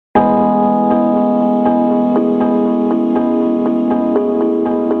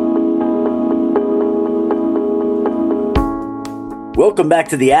Welcome back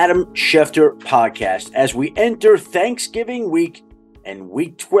to the Adam Schefter Podcast as we enter Thanksgiving week and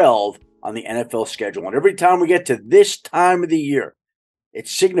week 12 on the NFL schedule. And every time we get to this time of the year, it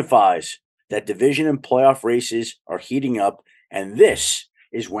signifies that division and playoff races are heating up, and this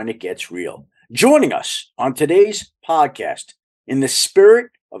is when it gets real. Joining us on today's podcast, in the spirit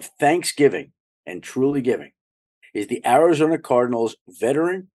of Thanksgiving and truly giving, is the Arizona Cardinals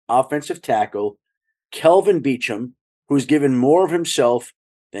veteran offensive tackle, Kelvin Beachum, who's given more of himself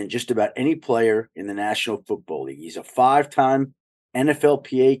than just about any player in the National Football League. He's a 5-time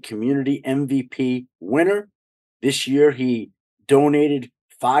NFLPA Community MVP winner. This year, he donated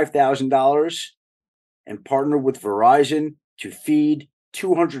 $5,000 and partnered with Verizon to feed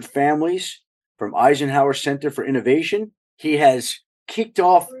 200 families from Eisenhower Center for Innovation. He has kicked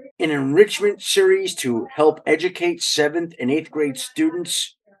off an enrichment series to help educate 7th and 8th grade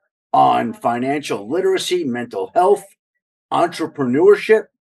students on financial literacy, mental health, entrepreneurship.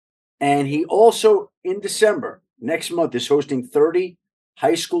 And he also, in December, next month, is hosting 30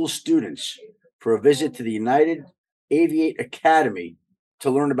 high school students for a visit to the United Aviate Academy to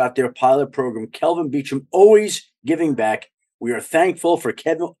learn about their pilot program. Kelvin Beachum, always giving back. We are thankful for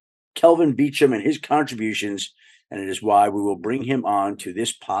Kelvin Beachum and his contributions, and it is why we will bring him on to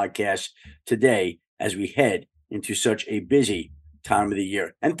this podcast today as we head into such a busy time of the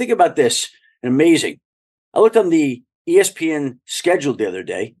year. And think about this, amazing. I looked on the ESPN schedule the other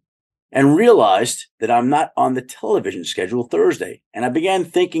day and realized that I'm not on the television schedule Thursday. And I began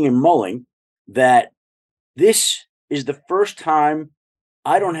thinking and mulling that this is the first time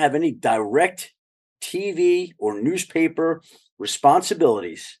I don't have any direct TV or newspaper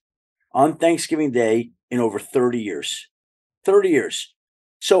responsibilities on Thanksgiving Day in over 30 years. 30 years.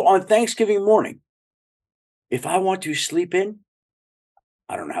 So on Thanksgiving morning, if I want to sleep in,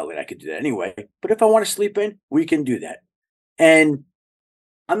 I don't know how late I could do that anyway, but if I want to sleep in, we can do that. And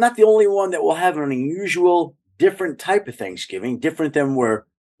I'm not the only one that will have an unusual, different type of Thanksgiving, different than we're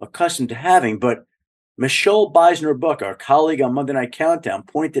accustomed to having. But Michelle Beisner-Buck, our colleague on Monday Night Countdown,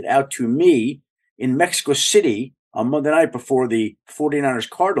 pointed out to me in Mexico City on Monday night before the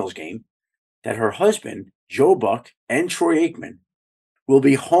 49ers-Cardinals game that her husband, Joe Buck, and Troy Aikman will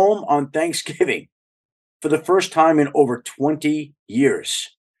be home on Thanksgiving for the first time in over 20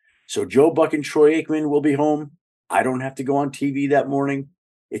 years. So Joe Buck and Troy Aikman will be home. I don't have to go on TV that morning.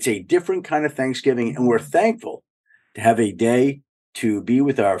 It's a different kind of Thanksgiving, and we're thankful to have a day to be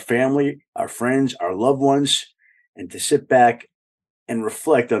with our family, our friends, our loved ones, and to sit back and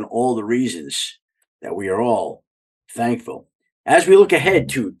reflect on all the reasons that we are all thankful. As we look ahead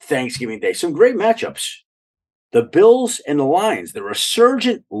to Thanksgiving Day, some great matchups. The Bills and the Lions, the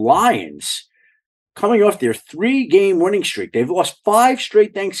resurgent Lions, coming off their 3-game winning streak. They've lost 5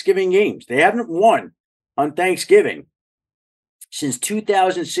 straight Thanksgiving games. They haven't won on Thanksgiving since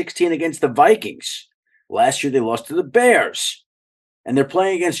 2016 against the Vikings. Last year, they lost to the Bears. And they're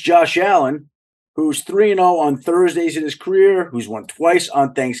playing against Josh Allen, who's 3-0 on Thursdays in his career, who's won twice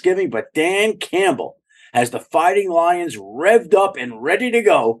on Thanksgiving. But Dan Campbell has the Fighting Lions revved up and ready to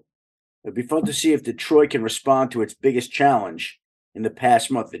go. It'll be fun to see if Detroit can respond to its biggest challenge in the past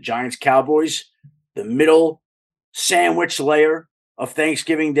month. The Giants-Cowboys, the middle sandwich layer of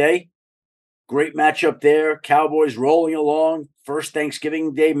Thanksgiving Day. Great matchup there. Cowboys rolling along. First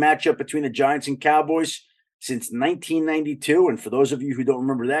Thanksgiving Day matchup between the Giants and Cowboys since 1992. And for those of you who don't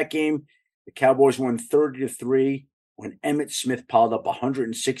remember that game, the Cowboys won 30-3 when Emmitt Smith piled up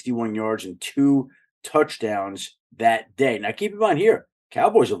 161 yards and 2 touchdowns that day. Now, keep in mind here,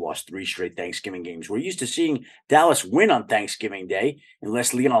 Cowboys have lost 3 straight Thanksgiving games. We're used to seeing Dallas win on Thanksgiving Day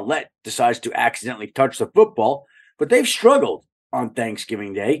unless Leon Lett decides to accidentally touch the football. But they've struggled on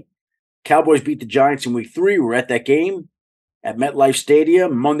Thanksgiving Day. Cowboys beat the Giants in week 3. We're at that game at MetLife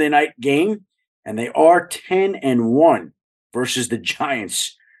Stadium, Monday night game. And they are 10-1 versus the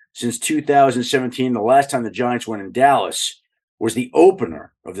Giants since 2017. The last time the Giants won in Dallas was the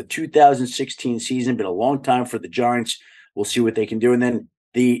opener of the 2016 season. Been a long time for the Giants. We'll see what they can do. And then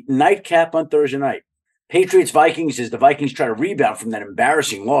the nightcap on Thursday night. Patriots-Vikings, as the Vikings try to rebound from that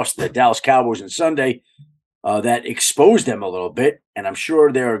embarrassing loss to the Dallas Cowboys on Sunday that exposed them a little bit. And I'm sure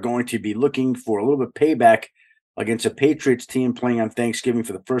they're going to be looking for a little bit of payback against a Patriots team playing on Thanksgiving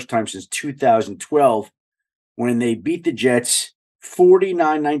for the first time since 2012 when they beat the Jets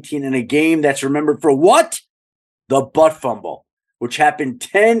 49-19 in a game that's remembered for what? The butt fumble, which happened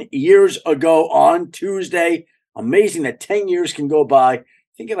 10 years ago on Tuesday. Amazing that 10 years can go by.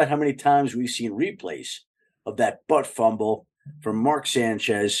 Think about how many times we've seen replays of that butt fumble from Mark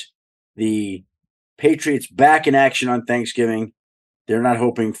Sanchez. The Patriots back in action on Thanksgiving. They're not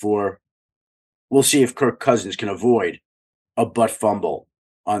hoping for, we'll see if Kirk Cousins can avoid a butt fumble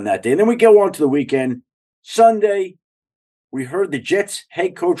on that day. And then we go on to the weekend. Sunday, we heard the Jets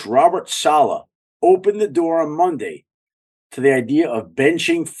head coach Robert Saleh open the door on Monday to the idea of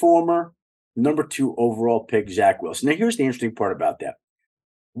benching former number 2 overall pick Zach Wilson. Now, here's the interesting part about that.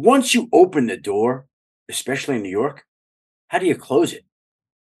 Once you open the door, especially in New York, how do you close it?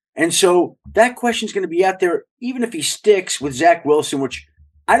 And so that question is going to be out there, even if he sticks with Zach Wilson, which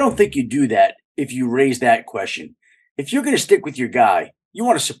I don't think you do that if you raise that question. If you're going to stick with your guy, you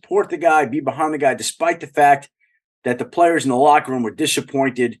want to support the guy, be behind the guy, despite the fact that the players in the locker room were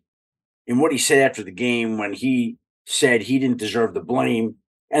disappointed in what he said after the game when he said he didn't deserve the blame.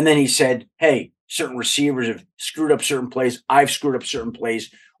 And then he said, hey, certain receivers have screwed up certain plays. I've screwed up certain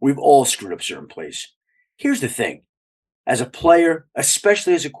plays. We've all screwed up certain plays. Here's the thing. As a player,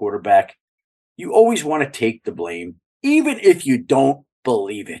 especially as a quarterback, you always want to take the blame, even if you don't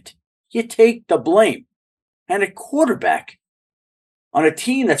believe it. You take the blame. And a quarterback on a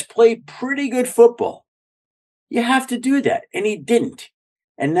team that's played pretty good football, you have to do that. And he didn't.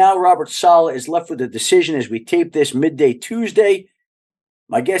 And now Robert Saleh is left with a decision as we tape this midday Tuesday.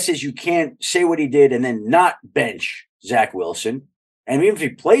 My guess is you can't say what he did and then not bench Zach Wilson. And even if he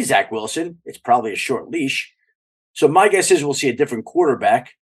plays Zach Wilson, it's probably a short leash. So my guess is we'll see a different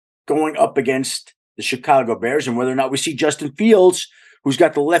quarterback going up against the Chicago Bears, and whether or not we see Justin Fields, who's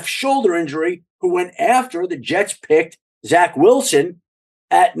got the left shoulder injury, who went after the Jets picked Zach Wilson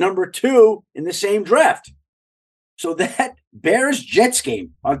at number 2 in the same draft. So that Bears-Jets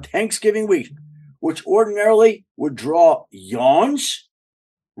game on Thanksgiving week, which ordinarily would draw yawns,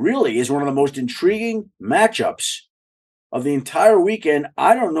 really is one of the most intriguing matchups of the entire weekend.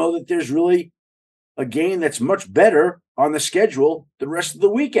 I don't know that there's really a game that's much better on the schedule the rest of the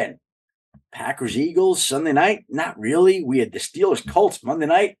weekend. Packers, Eagles, Sunday night, not really. We had the Steelers, Colts Monday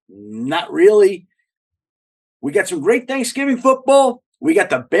night, not really. We got some great Thanksgiving football. We got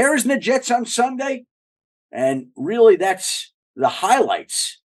the Bears and the Jets on Sunday. And really, that's the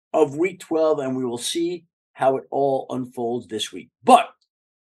highlights of Week 12, and we will see how it all unfolds this week. But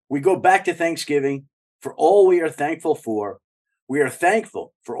we go back to Thanksgiving for all we are thankful for. We are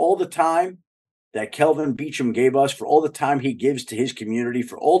thankful for all the time that Kelvin Beachum gave us, for all the time he gives to his community,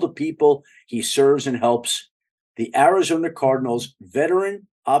 for all the people he serves and helps. The Arizona Cardinals veteran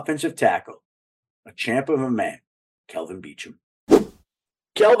offensive tackle, a champ of a man, Kelvin Beachum.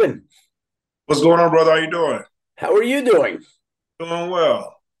 Kelvin. What's going on, brother? How you doing? How are you doing? Doing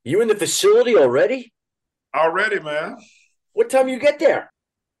well. You in the facility already? Already, man. What time you get there?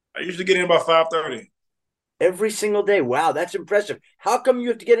 I usually get in about 5:30. Every single day. Wow, that's impressive. How come you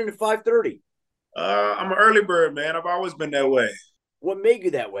have to get in at 5:30? I'm an early bird, man. I've always been that way. What made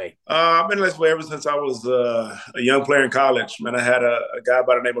you that way? I've been this way ever since I was a young player in college. Man, I had a guy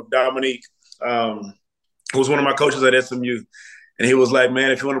by the name of Dominique, who was one of my coaches at SMU. And he was like,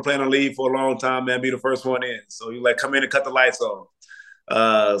 man, if you want to play in the league for a long time, man, be the first one in. So he like, come in and cut the lights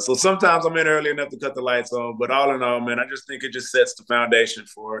on. So sometimes I'm in early enough to cut the lights on. But all in all, man, I just think it just sets the foundation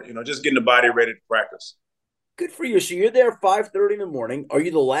for, just getting the body ready to practice. Good for you. So you're there 5:30 in the morning. Are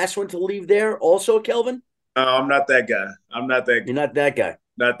you the last one to leave there also, Kelvin? I'm not that guy. I'm not that guy. You're not that guy.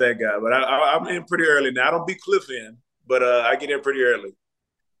 Not that guy. But I'm in pretty early now. I don't beat Cliff in, but I get in pretty early.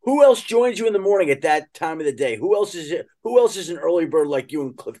 Who else joins you in the morning at that time of the day? Who else is an early bird like you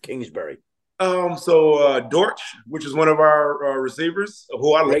and Cliff Kingsbury? So Dortch, which is one of our receivers,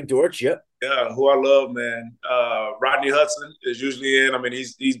 who I Greg Dortch, yep. Yeah, who I love, man. Rodney Hudson is usually in. I mean,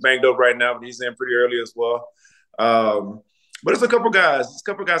 he's banged up right now, but he's in pretty early as well. But it's a couple guys. It's a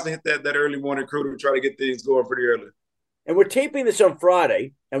couple guys that hit that early morning crew to try to get things going pretty early. And we're taping this on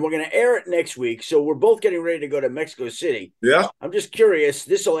Friday, and we're going to air it next week. So we're both getting ready to go to Mexico City. Yeah. I'm just curious.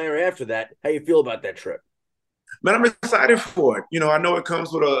 This will air after that. How you feel about that trip? Man, I'm excited for it. I know it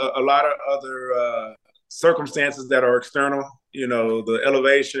comes with a lot of other circumstances that are external. The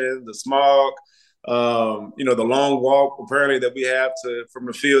elevation, the smog, the long walk apparently that we have from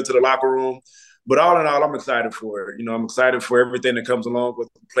the field to the locker room. But all in all, I'm excited for it. I'm excited for everything that comes along with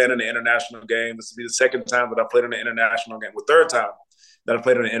playing in the international game. This will be the second time that I played in the international game. The third time that I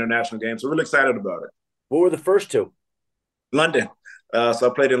played in an international game. So really excited about it. What were the first two? London. So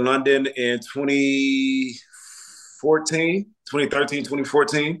I played in London in 2013,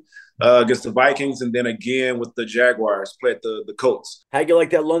 2014, against the Vikings, and then again with the Jaguars, played the Colts. How'd you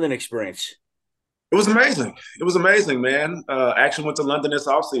like that London experience? It was amazing. It was amazing, man. I actually went to London this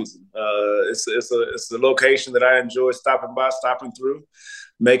offseason. It's a location that I enjoy stopping through,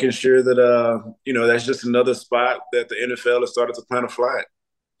 making sure that, that's just another spot that the NFL has started to plant a flag.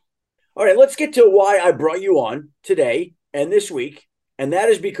 All right, let's get to why I brought you on today and this week. And that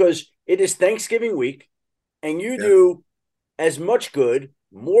is because it is Thanksgiving week, and you do as much good,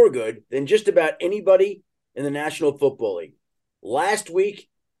 more good than just about anybody in the National Football League. Last week,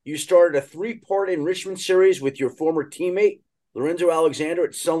 you started a 3-part enrichment series with your former teammate, Lorenzo Alexander,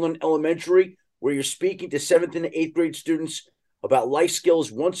 at Sunland Elementary, where you're speaking to 7th and 8th grade students about life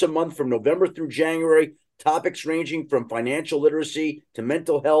skills once a month from November through January, topics ranging from financial literacy to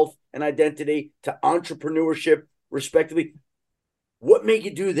mental health and identity to entrepreneurship, respectively. What made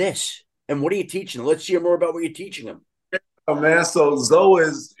you do this? And what are you teaching them? Let's hear more about what you're teaching them. Oh, man, so Zoe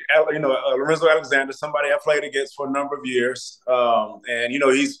is, Lorenzo Alexander, somebody I played against for a number of years. And,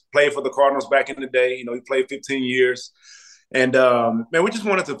 he's played for the Cardinals back in the day. He played 15 years. And, man, we just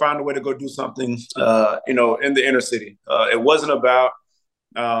wanted to find a way to go do something, in the inner city. It wasn't about,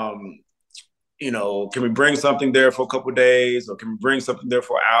 can we bring something there for a couple of days, or can we bring something there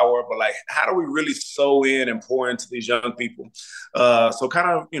for an hour? But like, how do we really sew in and pour into these young people? So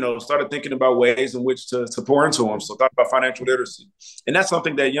kind of, started thinking about ways in which to pour into them. So thought about financial literacy. And that's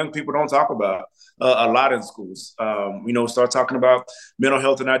something that young people don't talk about a lot in schools. Start talking about mental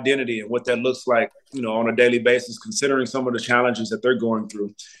health and identity and what that looks like, on a daily basis, considering some of the challenges that they're going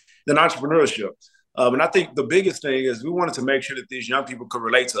through. Then entrepreneurship. And I think the biggest thing is we wanted to make sure that these young people could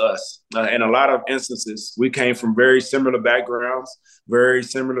relate to us. In a lot of instances, we came from very similar backgrounds, very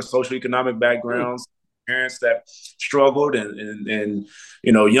similar socioeconomic backgrounds, parents that struggled and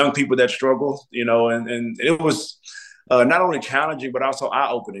young people that struggle, and it was not only challenging, but also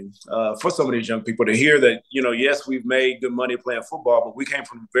eye-opening for some of these young people to hear that, yes, we've made good money playing football, but we came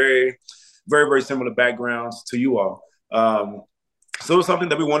from very, very, very similar backgrounds to you all. So it was something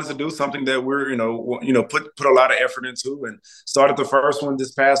that we wanted to do, something that we're, put a lot of effort into, and started the first one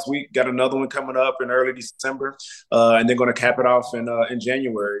this past week, got another one coming up in early December, and then going to cap it off in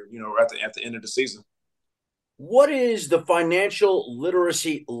January, at the end of the season. What is the financial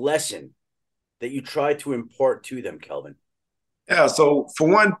literacy lesson that you try to impart to them, Kelvin? Yeah, so for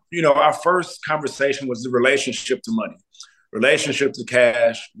one, our first conversation was the relationship to money, relationship to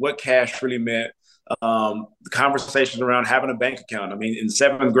cash, what cash really meant. The conversations around having a bank account. I mean, in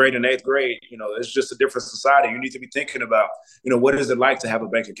 7th grade and 8th grade, it's just a different society. You need to be thinking about, what is it like to have a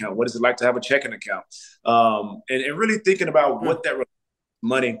bank account? What is it like to have a checking account? And really thinking about what that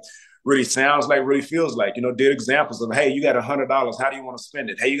money really sounds like, really feels like. Did examples of, hey, you got $100. How do you want to spend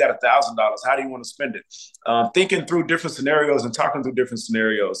it? Hey, you got $1,000. How do you want to spend it? Thinking through different scenarios and talking through different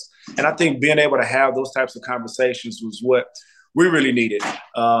scenarios. And I think being able to have those types of conversations was what we really needed.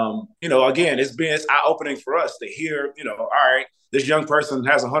 Again, it's eye-opening for us to hear, all right, this young person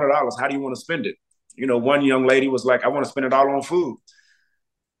has $100. How do you want to spend it? One young lady was like, I want to spend it all on food.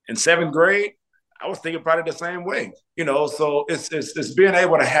 In 7th grade, I was thinking probably the same way, so it's being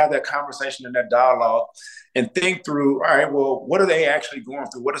able to have that conversation and that dialogue and think through, all right, well, what are they actually going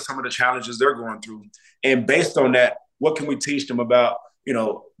through? What are some of the challenges they're going through? And based on that, what can we teach them about,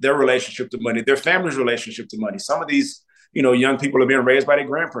 their relationship to money, their family's relationship to money? Some of these, young people are being raised by their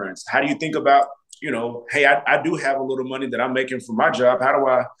grandparents. How do you think about, hey, I do have a little money that I'm making from my job. How do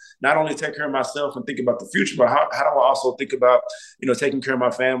I not only take care of myself and think about the future, but how do I also think about, taking care of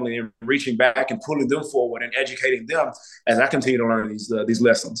my family and reaching back and pulling them forward and educating them as I continue to learn these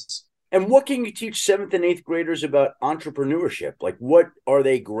lessons. And what can you teach 7th and 8th graders about entrepreneurship? Like, what are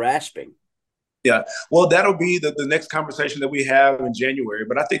they grasping? Yeah, well, that'll be the next conversation that we have in January.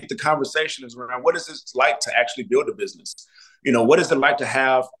 But I think the conversation is around what is it like to actually build a business? What is it like to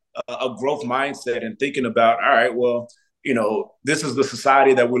have a growth mindset and thinking about, all right, well, this is the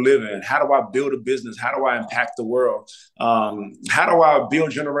society that we live in. How do I build a business? How do I impact the world? How do I build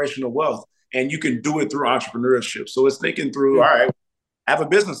generational wealth? And you can do it through entrepreneurship. So it's thinking through, all right, I have a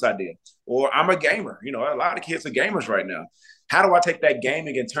business idea, or I'm a gamer. A lot of kids are gamers right now. How do I take that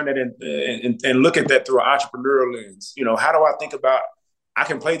gaming and turn it in and look at that through an entrepreneurial lens? How do I think about, I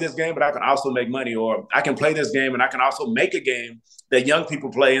can play this game, but I can also make money, or I can play this game and I can also make a game that young people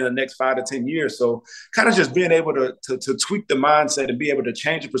play in the next 5 to 10 years. So kind of just being able to tweak the mindset and be able to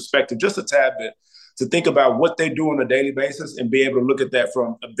change the perspective just a tad bit to think about what they do on a daily basis and be able to look at that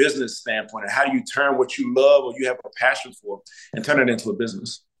from a business standpoint. And how do you turn what you love or you have a passion for and turn it into a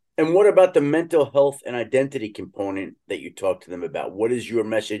business? And what about the mental health and identity component that you talk to them about? What is your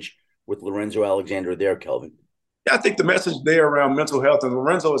message with Lorenzo Alexander there, Kelvin? Yeah, I think the message there around mental health, and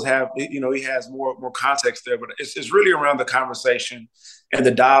Lorenzo he has more context there, but it's really around the conversation and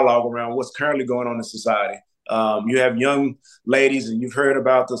the dialogue around what's currently going on in society. You have young ladies, and you've heard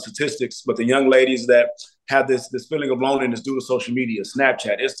about the statistics, but the young ladies that have this feeling of loneliness due to social media,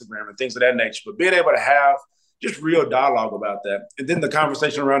 Snapchat, Instagram, and things of that nature. But being able to have just real dialogue about that. And then the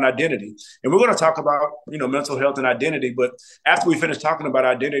conversation around identity. And we're going to talk about, mental health and identity. But after we finish talking about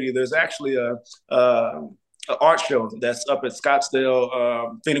identity, there's actually art show that's up at Scottsdale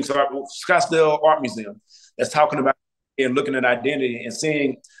Art Museum that's talking about and looking at identity and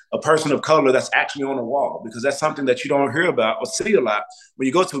seeing a person of color that's actually on the wall, because that's something that you don't hear about or see a lot when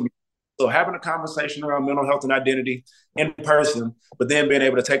you go to a museum. So having a conversation around mental health and identity in person, but then being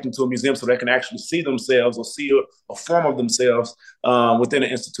able to take them to a museum so they can actually see themselves or see a form of themselves within an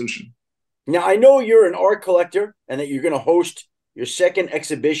institution. Now, I know you're an art collector and that you're going to host your second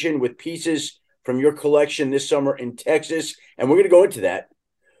exhibition with pieces from your collection this summer in Texas, and we're going to go into that.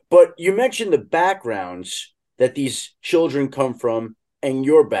 But you mentioned the backgrounds that these children come from and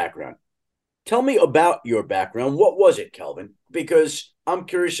your background. Tell me about your background. What was it, Kelvin? Because I'm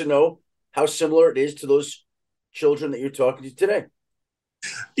curious to know how similar it is to those children that you're talking to today.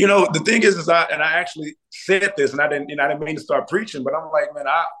 The thing is I actually said this, and I didn't mean to start preaching, but I'm like, man,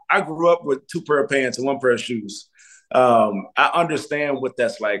 I grew up with 2 pair of pants and 1 pair of shoes. I understand what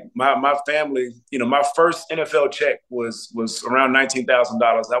that's like. My family, my first NFL check was around $19,000.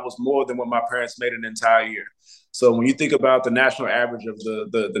 That was more than what my parents made an entire year. So when you think about the national average of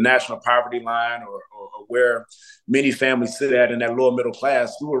the national poverty line, or where many families sit at in that lower middle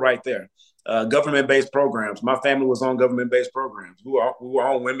class, we were right there. Government-based programs. My family was on government-based programs. We were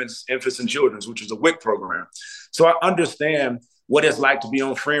on Women's, Infants, and Children's, which is a WIC program. So I understand what it's like to be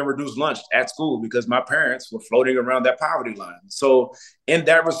on free and reduced lunch at school, because my parents were floating around that poverty line. So in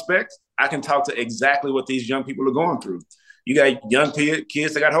that respect, I can talk to exactly what these young people are going through. You got young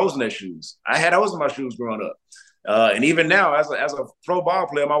kids that got holes in their shoes. I had holes in my shoes growing up. And even now, as a pro ball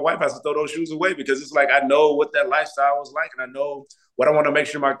player, my wife has to throw those shoes away, because it's like I know what that lifestyle was like, and I know what I want to make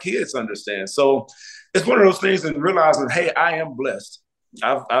sure my kids understand. So it's one of those things, and realizing, hey, I am blessed.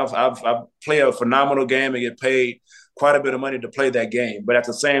 I've played a phenomenal game and get paid quite a bit of money to play that game. But at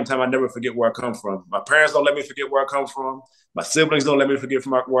the same time, I never forget where I come from. My parents don't let me forget where I come from. My siblings don't let me forget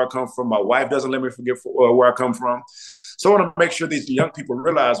where I come from. My wife doesn't let me forget where I come from. So I want to make sure these young people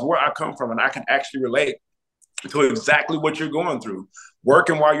realize where I come from, and I can actually relate to exactly what you're going through.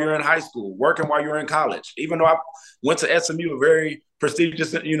 Working while you're in high school, working while you're in college. Even though I went to SMU, a very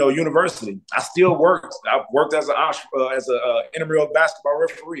prestigious, university, I still worked. I worked as an intramural basketball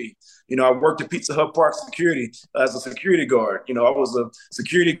referee. I worked at Pizza Hut Park Security as a security guard. I was a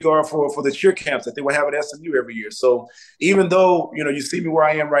security guard for the cheer camps that they would have at SMU every year. So even though, you see me where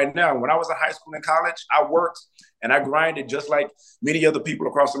I am right now, when I was in high school and college, I worked and I grinded just like many other people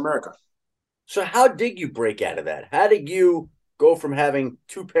across America. So how did you break out of that? How did you go from having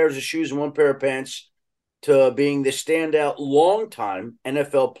 2 pairs of shoes and 1 pair of pants to being the standout longtime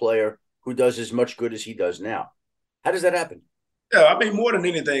NFL player who does as much good as he does now? How does that happen? Yeah, more than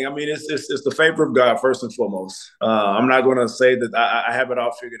anything, it's the favor of God first and foremost. I'm not going to say that I have it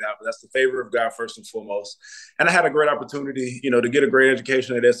all figured out, but that's the favor of God first and foremost. And I had a great opportunity, to get a great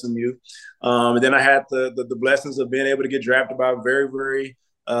education at SMU. And then I had the blessings of being able to get drafted by a very, very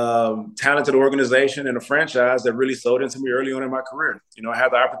talented organization and a franchise that really sold into me early on in my career. I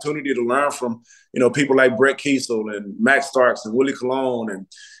had the opportunity to learn from, people like Brett Kiesel and Max Starks and Willie Colon and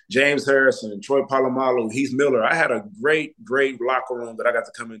James Harrison and Troy Polamalu, Heath Miller. I had a great, great locker room that I got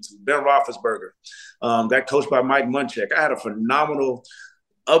to come into. Ben Roethlisberger, got coached by Mike Munchak. I had a phenomenal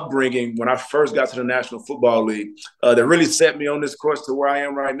upbringing when I first got to the National Football League that really set me on this course to where I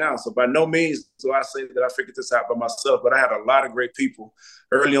am right now. So by no means do I say that I figured this out by myself, but I had a lot of great people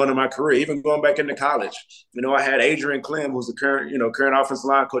early on in my career, even going back into college. I had Adrian Clem, who's the current offensive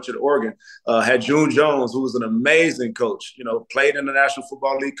line coach at Oregon. Had June Jones, who was an amazing coach, played in the National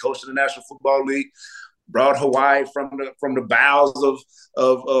Football League, coached in the National Football League, brought Hawaii from the bowels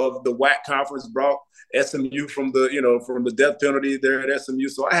of the WAC conference, brought SMU from the death penalty there at SMU.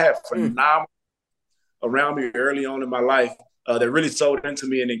 So I had phenomenal around me early on in my life that really sold into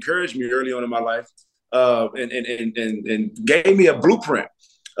me and encouraged me early on in my life, and gave me a blueprint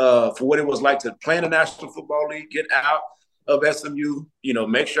for what it was like to play in the National Football League, get out of SMU,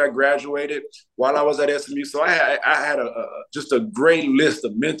 make sure I graduated while I was at SMU. So I had just a great list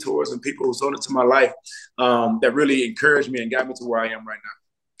of mentors and people who sold into my life that really encouraged me and got me to where I am right now.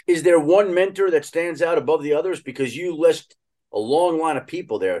 Is there one mentor that stands out above the others? Because you list a long line of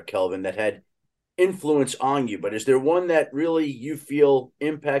people there, Kelvin, that had influence on you. But is there one that really you feel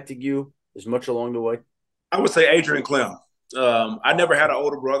impacted you as much along the way? I would say Adrian Clem. I never had an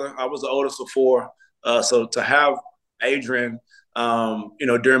older brother. I was the oldest of 4. So to have Adrian,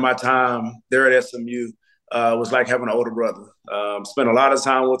 during my time there at SMU, was like having an older brother. Spent a lot of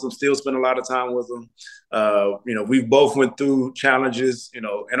time with him, still spend a lot of time with him. We both went through challenges, in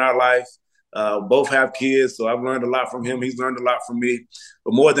our life. Both have kids, so I've learned a lot from him. He's learned a lot from me.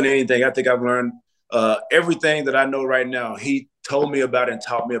 But more than anything, I think I've learned everything that I know right now. He told me about and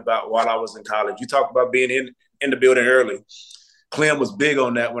taught me about while I was in college. You talk about being in the building early. Clem was big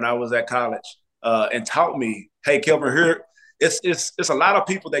on that when I was at college, and taught me, hey, Kelvin, here it's a lot of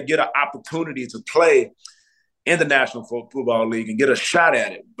people that get an opportunity to play in the National Football League and get a shot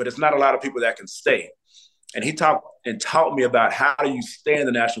at it, but it's not a lot of people that can stay. And he talked and taught me about how do you stay in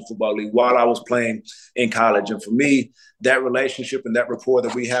the National Football League while I was playing in college. And for me, that relationship and that rapport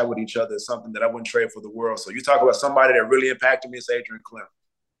that we have with each other is something that I wouldn't trade for the world. So you talk about somebody that really impacted me, it's Adrian Clem.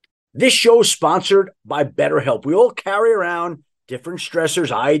 This show is sponsored by BetterHelp. We all carry around different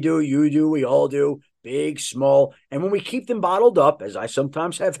stressors. I do, you do, we all do, big, small. And when we keep them bottled up, as I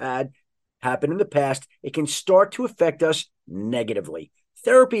sometimes have had happen in the past, it can start to affect us negatively.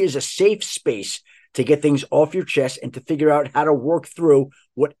 Therapy is a safe space to get things off your chest and to figure out how to work through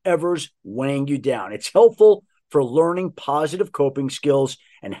whatever's weighing you down. It's helpful for learning positive coping skills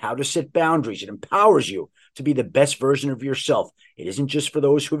and how to set boundaries. It empowers you to be the best version of yourself. It isn't just for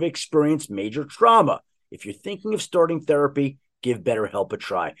those who have experienced major trauma. If you're thinking of starting therapy, give BetterHelp a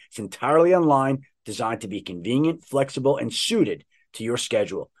try. It's entirely online, designed to be convenient, flexible, and suited to your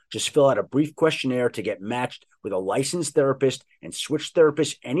schedule. Just fill out a brief questionnaire to get matched with a licensed therapist and switch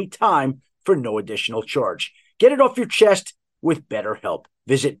therapists anytime for no additional charge. Get it off your chest with BetterHelp.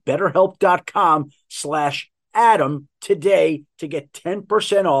 Visit BetterHelp.com/Adam today to get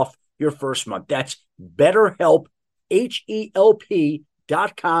 10% off your first month. That's BetterHelp,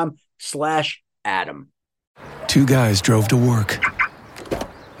 HELP.com/Adam. Two guys drove to work.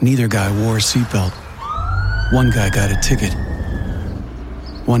 Neither guy wore a seatbelt. One guy got a ticket.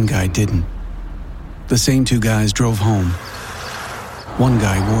 One guy didn't. The same two guys drove home. One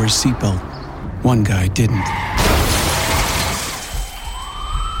guy wore his seatbelt. One guy didn't.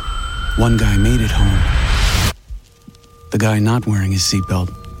 One guy made it home. The guy not wearing his seatbelt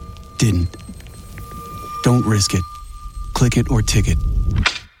didn't. Don't risk it. Click it or ticket.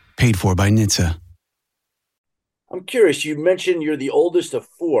 Paid for by NHTSA. I'm curious, you mentioned you're the oldest of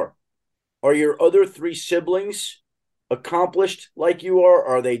four. Are your other three siblings accomplished like you are?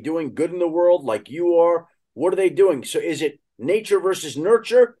 Are they doing good in the world like you are? What are they doing? So is it nature versus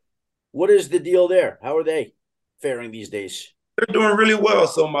nurture? What is the deal there? How are they faring these days? They're doing really well.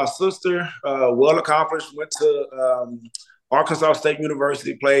 So my sister, well accomplished, went to Arkansas State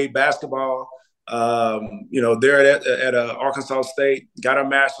University, played basketball. There at Arkansas State, got her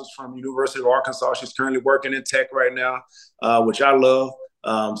master's from University of Arkansas. She's currently working in tech right now, which I love.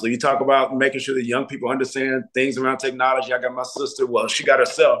 So you talk about making sure that young people understand things around technology. I got my sister, she got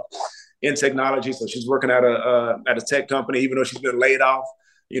herself in technology. So she's working at a tech company, even though she's been laid off,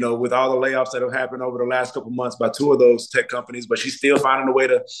 with all the layoffs that have happened over the last couple of months by two of those tech companies, but she's still finding a way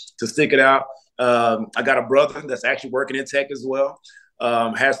to stick it out. I got a brother that's actually working in tech as well.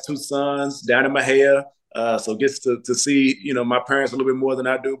 Has two sons down in Mexia, so gets to see, my parents a little bit more than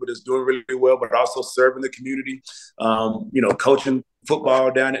I do, but is doing really well, but also serving the community, coaching football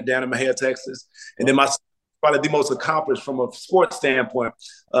down in Mexia, Texas. And then my probably the most accomplished from a sports standpoint.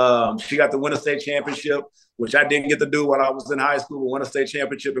 She got the Winter State Championship, which I didn't get to do while I was in high school. But Winter State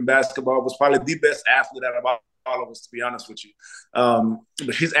Championship in basketball, was probably the best athlete out of all of us, to be honest with you.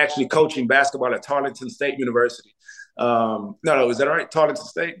 But she's actually coaching basketball at Tarleton State University. Is that right? Tarleton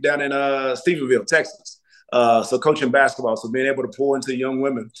State down in Stephenville, Texas. So coaching basketball, so being able to pour into young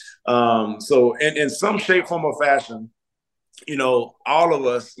women. So in some shape, form, or fashion, all of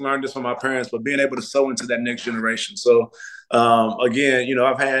us learned this from our parents, but being able to sow into that next generation. So again,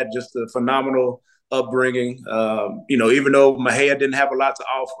 I've had just a phenomenal upbringing. Even though Mexia didn't have a lot to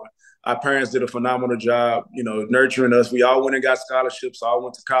offer, our parents did a phenomenal job, nurturing us. We all went and got scholarships, all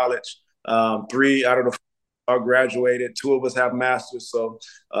went to college. 3 out of the 4 all graduated. 2 of us have masters. So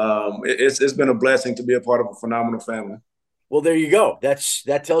it's been a blessing to be a part of a phenomenal family. Well, there you go.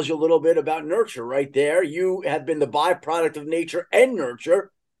 That tells you a little bit about nurture right there. You have been the byproduct of nature and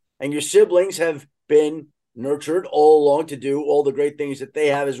nurture, and your siblings have been nurtured all along to do all the great things that they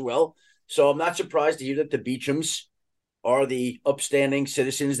have as well. So I'm not surprised to hear that the Beachums are the upstanding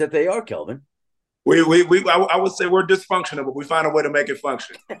citizens that they are, Kelvin. I would say we're dysfunctional, but we find a way to make it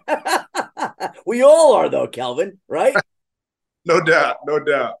function. We all are, though, Kelvin, right? No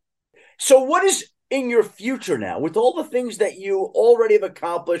doubt. So what is in your future now, with all the things that you already have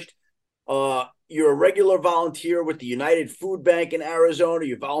accomplished? You're a regular volunteer with the United Food Bank in Arizona.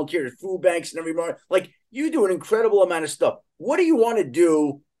 You volunteer at food banks and every morning. Like, you do an incredible amount of stuff. What do you want to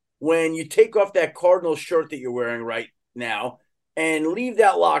do when you take off that Cardinals shirt that you're wearing right now and leave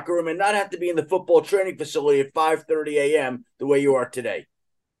that locker room and not have to be in the football training facility at 5:30 a.m. the way you are today?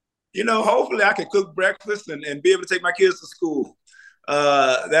 Hopefully I can cook breakfast and be able to take my kids to school.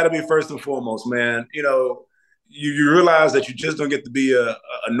 That'll be first and foremost, man. you realize that you just don't get to be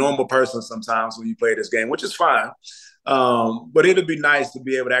a normal person sometimes when you play this game, which is fine. But it'd be nice to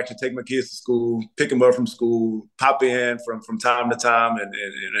be able to actually take my kids to school, pick them up from school, pop in from time to time and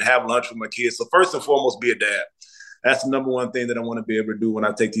have lunch with my kids. So first and foremost, be a dad. That's the number one thing that I want to be able to do when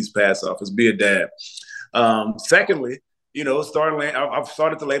I take these pads off is be a dad. Secondly, I've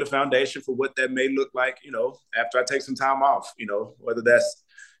started to lay the foundation for what that may look like, after I take some time off, whether that's,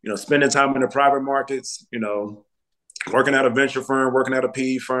 spending time in the private markets, working at a venture firm, working at a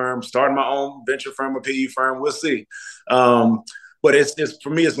PE firm, starting my own venture firm, a PE firm. We'll see. But it's for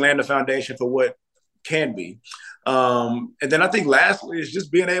me, it's laying the foundation for what can be. And then I think lastly is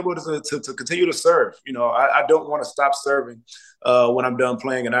just being able to continue to serve. I don't want to stop serving when I'm done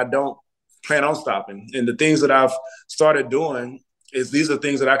playing, and I don't plan on stopping. And the things that I've started doing is these are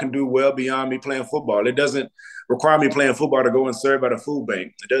things that I can do well beyond me playing football. It doesn't require me playing football to go and serve at a food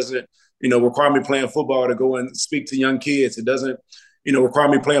bank. It doesn't require me playing football to go and speak to young kids. It doesn't, require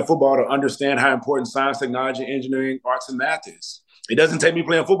me playing football to understand how important science, technology, engineering, arts, and math is. It doesn't take me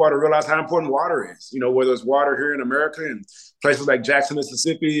playing football to realize how important water is, whether it's water here in America and places like Jackson,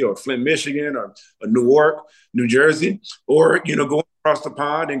 Mississippi, or Flint, Michigan, or Newark, New Jersey, or, going across the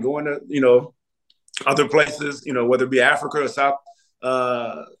pond and going to, other places, whether it be Africa or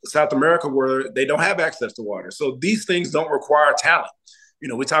South America where they don't have access to water. So these things don't require talent.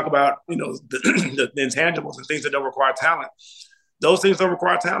 We talk about, the intangibles and things that don't require talent. Those things don't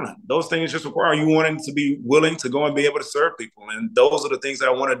require talent. Those things just require you wanting to be willing to go and be able to serve people. And those are the things that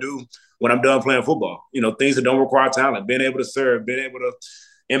I want to do when I'm done playing football. Things that don't require talent, being able to serve, being able to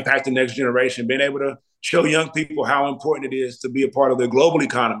impact the next generation, being able to show young people how important it is to be a part of the global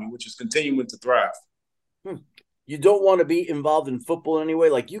economy, which is continuing to thrive. You don't want to be involved in football in any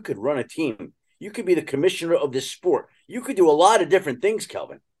way? Like, you could run a team. You could be the commissioner of this sport. You could do a lot of different things,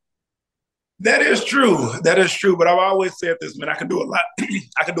 Kelvin. That is true. That is true. But I've always said this, man, I can do a lot.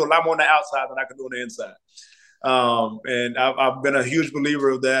 I can do a lot more on the outside than I can do on the inside. And I've been a huge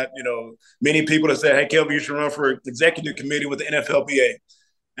believer of that. Many people have said, hey, Kelvin, you should run for executive committee with the NFLPA.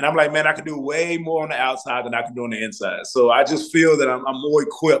 And I'm like, man, I can do way more on the outside than I can do on the inside. So I just feel that I'm more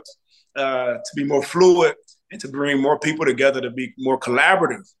equipped to be more fluid and to bring more people together to be more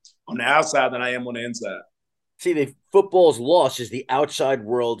collaborative on the outside than I am on the inside. See, the football's loss is the outside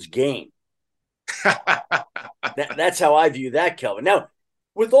world's gain. That's how I view that, Kelvin. Now,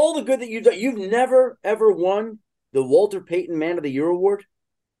 with all the good that you've done, you've never, ever won the Walter Payton Man of the Year award?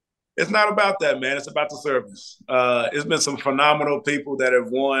 It's not about that, man. It's about the service. It's been some phenomenal people that have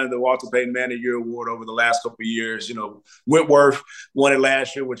won the Walter Payton Man of the Year award over the last couple of years. Whitworth won it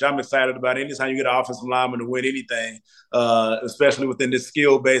last year, which I'm excited about. Anytime you get an offensive lineman to win anything, especially within this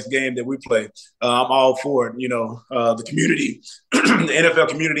skill-based game that we play, I'm all for it. The community, the NFL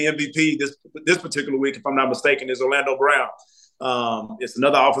community MVP this particular week, if I'm not mistaken, is Orlando Brown. It's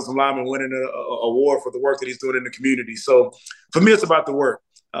another offensive lineman winning an award for the work that he's doing in the community. So for me, it's about the work.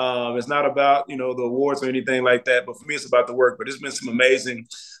 It's not about, the awards or anything like that, but for me, it's about the work. But there's been some amazing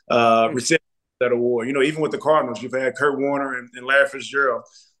recipients of that award. Even with the Cardinals, you've had Kurt Warner and Larry Fitzgerald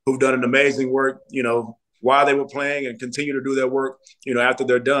who've done an amazing work, while they were playing and continue to do their work, after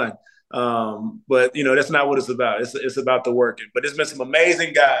they're done. But that's not what it's about. It's about the work. But there's been some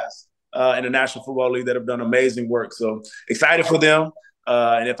amazing guys in the National Football League that have done amazing work. So excited for them.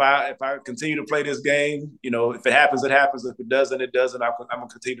 And if I continue to play this game, if it happens, it happens. If it doesn't, it doesn't. I'm going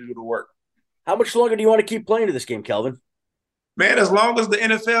to continue to do the work. How much longer do you want to keep playing to this game, Kelvin? Man, as long as the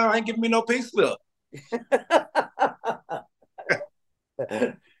NFL ain't giving me no pink slip.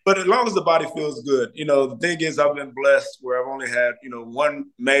 But as long as the body feels good, the thing is I've been blessed where I've only had,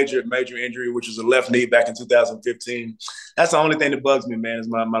 one major injury, which was a left knee back in 2015. That's the only thing that bugs me, man, is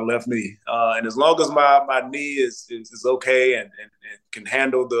my left knee. And as long as my knee is okay and can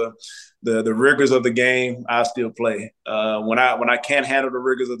handle the rigors of the game, I still play. When I can't handle the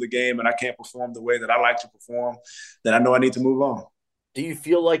rigors of the game and I can't perform the way that I like to perform, then I know I need to move on. Do you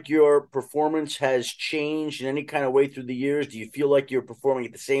feel like your performance has changed in any kind of way through the years? Do you feel like you're performing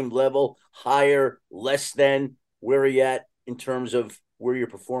at the same level, higher, less than? Where are you at in terms of where you're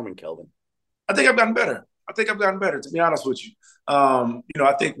performing, Kelvin? I think I've gotten better. To be honest with you.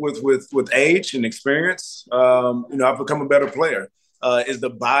 I think with age and experience, I've become a better player. Is the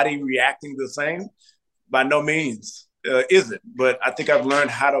body reacting the same? By no means. Is it? But I think I've learned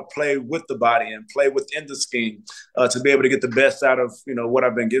how to play with the body and play within the scheme to be able to get the best out of what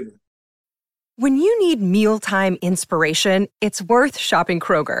I've been given. When you need mealtime inspiration, it's worth shopping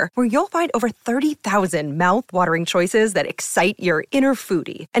Kroger, where you'll find over 30,000 mouth-watering choices that excite your inner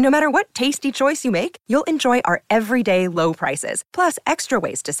foodie. And no matter what tasty choice you make, you'll enjoy our everyday low prices, plus extra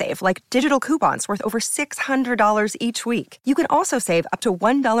ways to save, like digital coupons worth over $600 each week. You can also save up to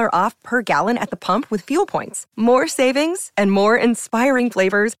 $1 off per gallon at the pump with fuel points. More savings and more inspiring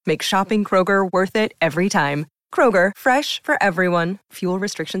flavors make shopping Kroger worth it every time. Kroger, fresh for everyone. Fuel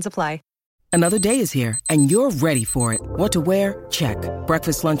restrictions apply. Another day is here, and you're ready for it. What to wear? Check.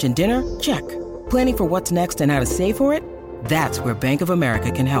 Breakfast, lunch, and dinner? Check. Planning for what's next and how to save for it? That's where Bank of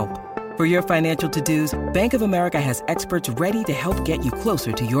America can help. For your financial to-dos, Bank of America has experts ready to help get you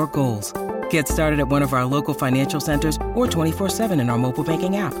closer to your goals. Get started at one of our local financial centers or 24/7 in our mobile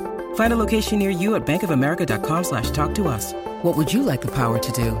banking app. Find a location near you at bankofamerica.com/talktous. What would you like the power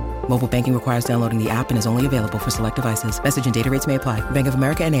to do? Mobile banking requires downloading the app and is only available for select devices. Message and data rates may apply. Bank of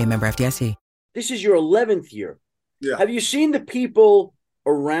America N.A., member FDIC. This is your 11th year. Yeah. Have you seen the people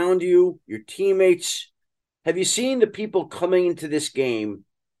around you, your teammates? Have you seen the people coming into this game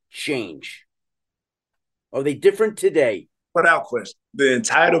change? Are they different today? Without question. The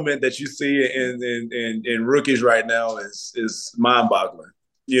entitlement that you see in rookies right now is mind-boggling.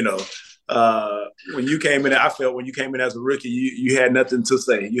 You know, when you came in, I felt when you came in as a rookie, you had nothing to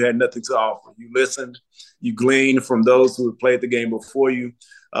say. You had nothing to offer. You listened. You gleaned from those who had played the game before you.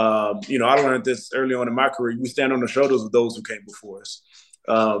 You know, I learned this early on in my career. You stand on the shoulders of those who came before us.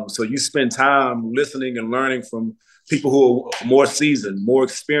 So you spend time listening and learning from people who are more seasoned, more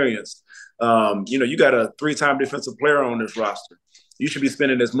experienced. You know, you got a 3-time defensive player on this roster. You should be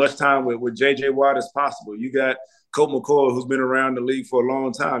spending as much time with J.J. Watt as possible. You got Colt McCoy, who's been around the league for a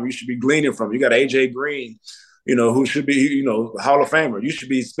long time. You should be gleaning from. You got A.J. Green, you know, who should be, you know, Hall of Famer. You should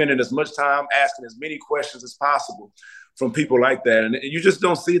be spending as much time asking as many questions as possible from people like that. And you just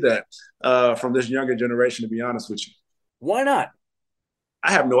don't see that from this younger generation, to be honest with you. Why not?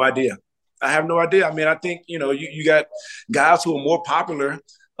 I have no idea. I mean, I think, you know, you got guys who are more popular,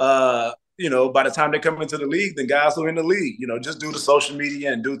 you know, by the time they come into the league than guys who are in the league, you know, just due to social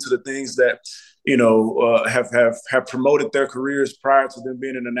media and due to the things that, you know, have promoted their careers prior to them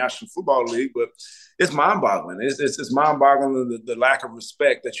being in the National Football League. But it's mind-boggling. It's mind-boggling the lack of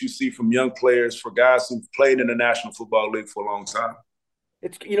respect that you see from young players for guys who've played in the National Football League for a long time.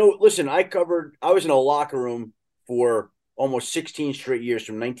 It's, you know, listen, I was in a locker room for almost 16 straight years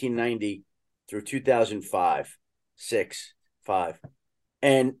from 1990 through 2005, 5.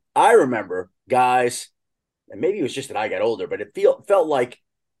 And I remember guys, and maybe it was just that I got older, but it felt like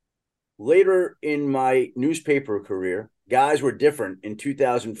later in my newspaper career, guys were different in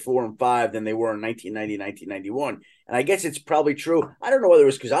 2004 and 5 than they were in 1990, 1991. And I guess it's probably true. I don't know whether it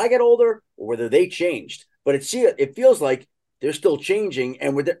was because I got older or whether they changed, but it feels like they're still changing.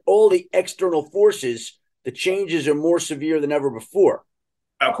 And with all the external forces, the changes are more severe than ever before.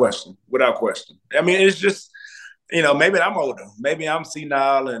 Without question. I mean, it's just, you know, maybe I'm older, maybe I'm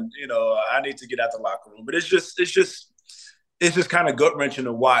senile, and you know, I need to get out the locker room. But it's just kind of gut wrenching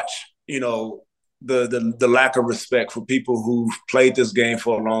to watch, you know, the lack of respect for people who've played this game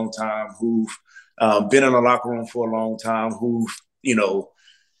for a long time, who've been in the locker room for a long time, who've, you know,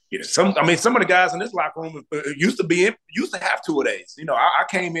 some of the guys in this locker room used to have two-a-days. You know, I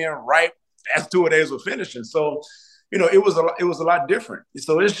came in right as two-a-days were finishing, so. You know, it was a lot different.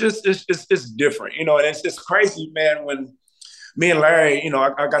 So it's different, you know, and it's crazy, man, when me and Larry, you know,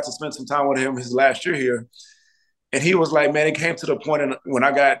 I got to spend some time with him his last year here. And he was like, man, it came to the point when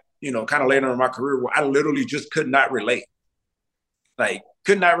I got, you know, kind of later in my career where I literally just could not relate. Like,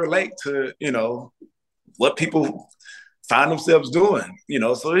 could not relate to, you know, what people find themselves doing, you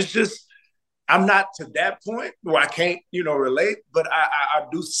know. So it's just, I'm not to that point where I can't, you know, relate, but I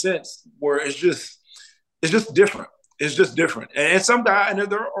do sense where it's just different. It's just different. And some guys,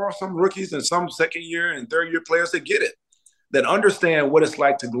 and there are some rookies and some second year and third year players that get it, that understand what it's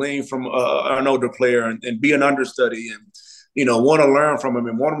like to glean from an older player and be an understudy and, you know, want to learn from him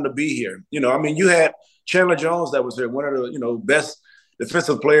and want him to be here. You know, I mean, you had Chandler Jones that was here, one of the, you know, best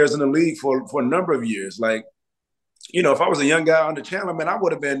defensive players in the league for a number of years. Like, you know, if I was a young guy under Chandler, man, I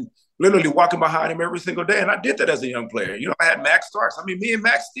would have been literally walking behind him every single day. And I did that as a young player. You know, I had Max Starks. I mean, me and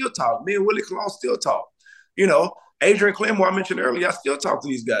Max still talk. Me and Willie Colon still talk. You know, Adrian Clemmore, I mentioned earlier, I still talk to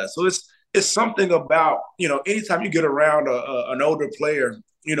these guys. So it's something about, you know, anytime you get around an older player,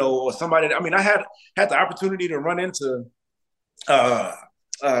 you know, or somebody. I mean, I had the opportunity to run into the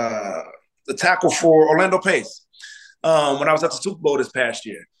tackle for Orlando Pace when I was at the Super Bowl this past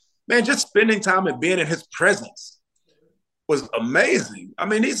year. Man, just spending time and being in his presence was amazing. I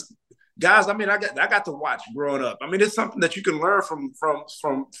mean, guys, I mean, I got to watch growing up. I mean, it's something that you can learn from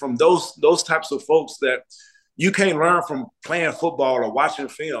those types of folks that you can't learn from playing football or watching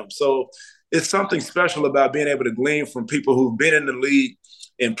film. So it's something special about being able to glean from people who've been in the league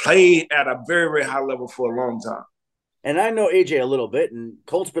and played at a very, very high level for a long time. And I know AJ a little bit, and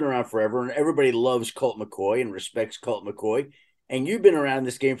Colt's been around forever, and everybody loves Colt McCoy and respects Colt McCoy. And you've been around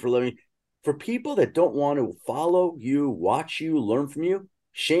this game for a living. For people that don't want to follow you, watch you, learn from you,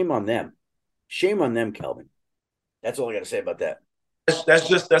 shame on them. Shame on them, Kelvin. That's all I got to say about that. That's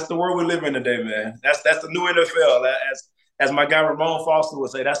the world we live in today, man. That's the new NFL. As my guy Ramon Foster would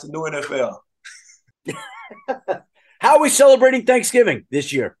say, that's the new NFL. How are we celebrating Thanksgiving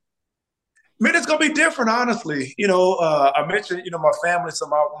this year? I mean, it's going to be different, honestly. I mentioned, my family, so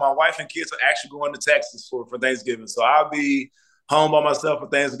my wife and kids are actually going to Texas for Thanksgiving. So I'll be home by myself for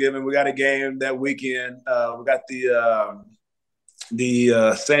Thanksgiving. We got a game that weekend. We got the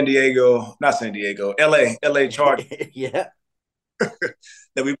LA Chargers. Yeah.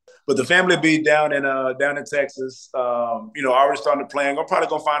 But the family be down in Texas. Already starting to plan. I'm probably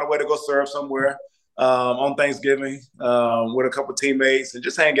going to find a way to go serve somewhere on Thanksgiving with a couple of teammates and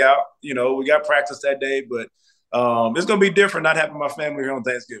just hang out. We got practice that day, but it's going to be different not having my family here on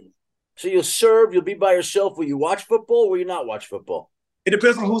Thanksgiving. So you'll serve, you'll be by yourself. Will you watch football or will you not watch football? It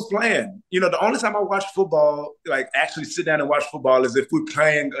depends on who's playing. The only time I watch football, like actually sit down and watch football, is if we're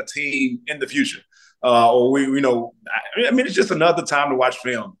playing a team in the future. Or it's just another time to watch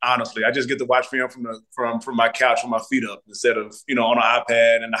film. Honestly, I just get to watch film from my couch with my feet up instead of on an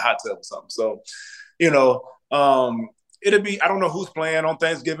iPad in the hot tub or something. So, it'll be. I don't know who's playing on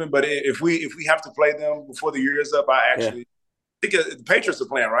Thanksgiving, but if we have to play them before the year is up, I think the Patriots are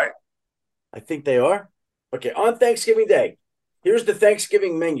playing, right? I think they are. Okay, on Thanksgiving Day, here's the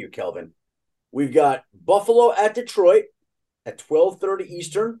Thanksgiving menu, Kelvin. We've got Buffalo at Detroit at 12:30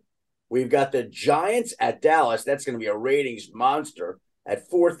 Eastern. We've got the Giants at Dallas. That's going to be a ratings monster at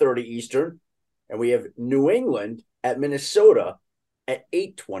 4:30 Eastern. And we have New England at Minnesota at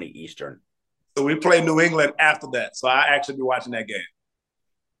 8:20 Eastern. So we play New England after that. So I actually be watching that game.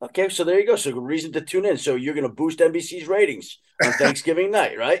 Okay, so there you go. So a reason to tune in. So you're going to boost NBC's ratings on Thanksgiving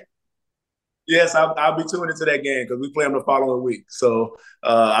night, right? Yes, I'll be tuning into that game because we play them the following week. So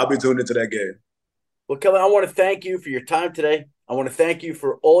I'll be tuning into that game. Well, Kelvin, I want to thank you for your time today. I want to thank you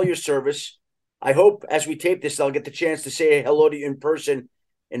for all your service. I hope as we tape this, I'll get the chance to say hello to you in person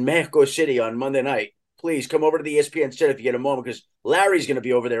in Mexico City on Monday night. Please come over to the ESPN set if you get a moment because Larry's going to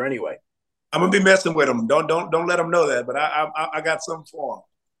be over there anyway. I'm going to be messing with him. Don't let him know that, but I got something for him.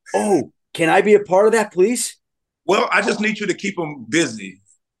 Oh, can I be a part of that, please? Well, I just need you to keep him busy.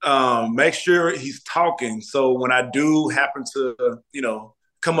 Make sure he's talking. So when I do happen to,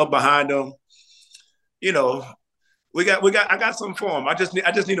 come up behind him, I got something for him. I just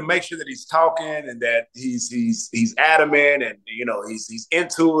need to make sure that he's talking and that he's adamant and he's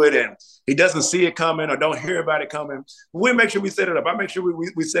into it and he doesn't see it coming or don't hear about it coming. We make sure we set it up. I make sure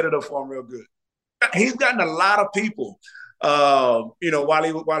we set it up for him real good. He's gotten a lot of people, while he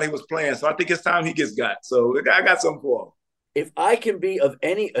was playing. So I think it's time he gets got. So I got something for him. If I can be of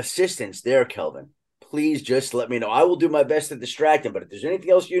any assistance there, Kelvin, please just let me know. I will do my best to distract him. But if there's anything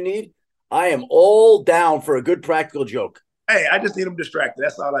else you need, I am all down for a good practical joke. Hey, I just need him distracted.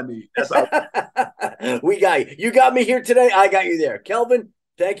 That's all I need. That's all. We got you. You got me here today. I got you there. Kelvin,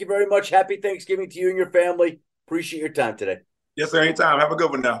 thank you very much. Happy Thanksgiving to you and your family. Appreciate your time today. Yes, sir. Anytime. Have a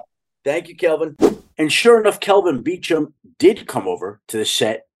good one now. Thank you, Kelvin. And sure enough, Kelvin Beachum did come over to the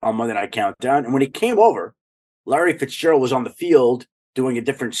set on Monday Night Countdown. And when he came over, Larry Fitzgerald was on the field doing a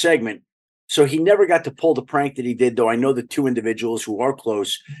different segment. So he never got to pull the prank that he did, though I know the two individuals who are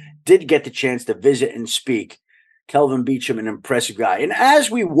close did get the chance to visit and speak. Kelvin Beachum, an impressive guy. And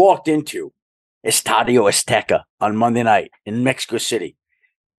as we walked into Estadio Azteca on Monday night in Mexico City,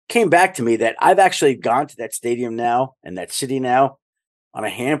 came back to me that I've actually gone to that stadium now and that city now on a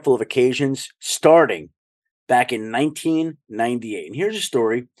handful of occasions, starting back in 1998. And here's a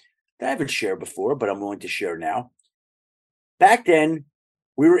story that I haven't shared before, but I'm willing to share now. Back then,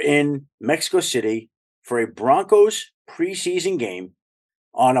 we were in Mexico City for a Broncos preseason game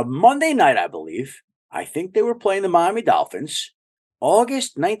on a Monday night, I believe. I think they were playing the Miami Dolphins,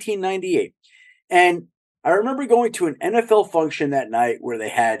 August 1998. And I remember going to an NFL function that night where they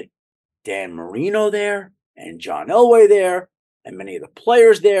had Dan Marino there and John Elway there and many of the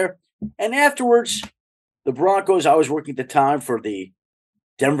players there. And afterwards, the Broncos, I was working at the time for the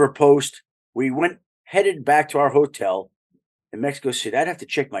Denver Post. We headed back to our hotel in Mexico City. I'd have to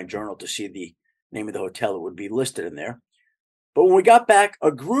check my journal to see the name of the hotel that would be listed in there. But when we got back,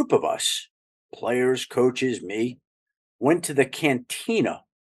 a group of us, players, coaches, me, went to the cantina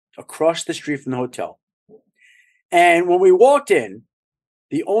across the street from the hotel. And when we walked in,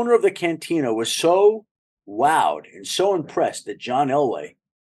 the owner of the cantina was so wowed and so impressed that John Elway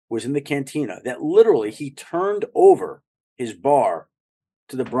was in the cantina that literally he turned over his bar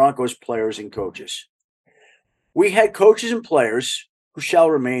to the Broncos players and coaches. We had coaches and players who shall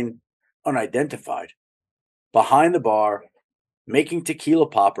remain unidentified behind the bar, making tequila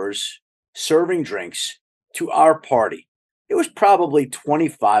poppers, serving drinks to our party. It was probably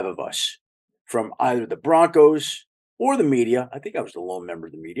 25 of us from either the Broncos or the media. I think I was the lone member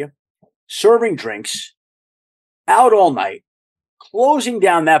of the media, serving drinks out all night, closing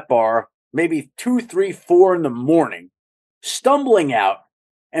down that bar, maybe 2, 3, 4 in the morning, stumbling out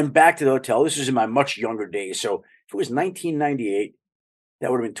and back to the hotel. This was in my much younger days. So if it was 1998,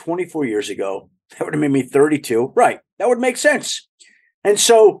 that would have been 24 years ago. That would have made me 32. Right. That would make sense. And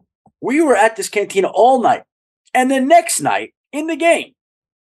so we were at this cantina all night. And the next night in the game,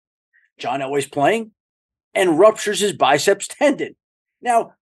 John Elway's playing and ruptures his biceps tendon.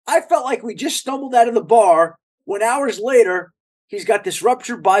 Now, I felt like we just stumbled out of the bar when hours later, he's got this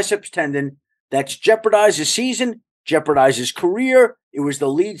ruptured biceps tendon that's jeopardized his season, jeopardized his career. It was the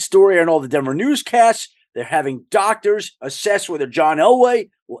lead story on all the Denver newscasts. They're having doctors assess whether John Elway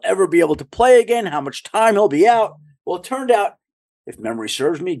will ever be able to play again, how much time he'll be out. Well, it turned out, if memory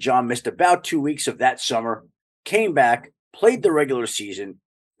serves me, John missed about 2 weeks of that summer, came back, played the regular season.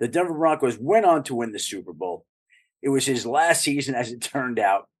 The Denver Broncos went on to win the Super Bowl. It was his last season, as it turned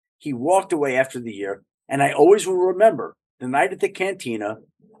out. He walked away after the year, and I always will remember the night at the cantina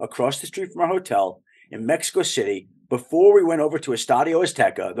across the street from our hotel in Mexico City before we went over to Estadio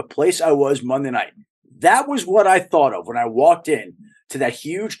Azteca, the place I was Monday night. That was what I thought of when I walked in to that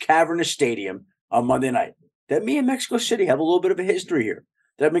huge cavernous stadium on Monday night. That me and Mexico City have a little bit of a history here.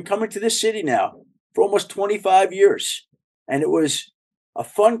 That I've been coming to this city now for almost 25 years. And it was a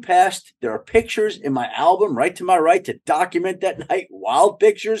fun past. There are pictures in my album right to my right to document that night. Wild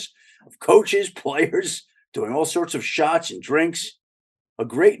pictures of coaches, players, doing all sorts of shots and drinks. A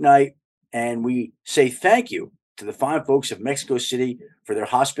great night. And we say thank you to the fine folks of Mexico City for their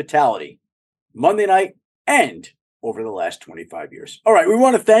hospitality Monday night and over the last 25 years. All right, we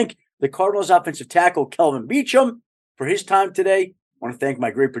want to thank the Cardinals offensive tackle, Kelvin Beachum, for his time today. I want to thank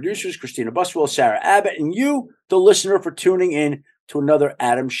my great producers, Christina Buswell, Sarah Abbott, and you, the listener, for tuning in to another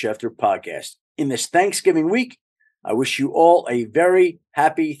Adam Schefter podcast. In this Thanksgiving week, I wish you all a very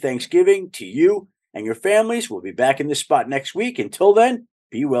happy Thanksgiving to you and your families. We'll be back in this spot next week. Until then,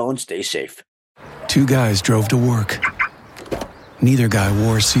 be well and stay safe. Two guys drove to work. Neither guy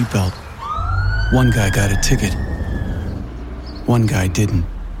wore a seatbelt. One guy got a ticket. One guy didn't.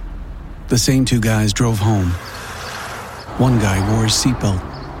 The same two guys drove home. One guy wore his seatbelt.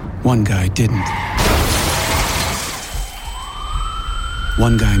 One guy didn't.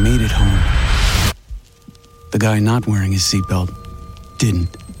 One guy made it home. The guy not wearing his seatbelt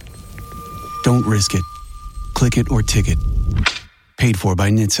didn't. Don't risk it. Click it or ticket. Paid for by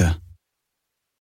NHTSA.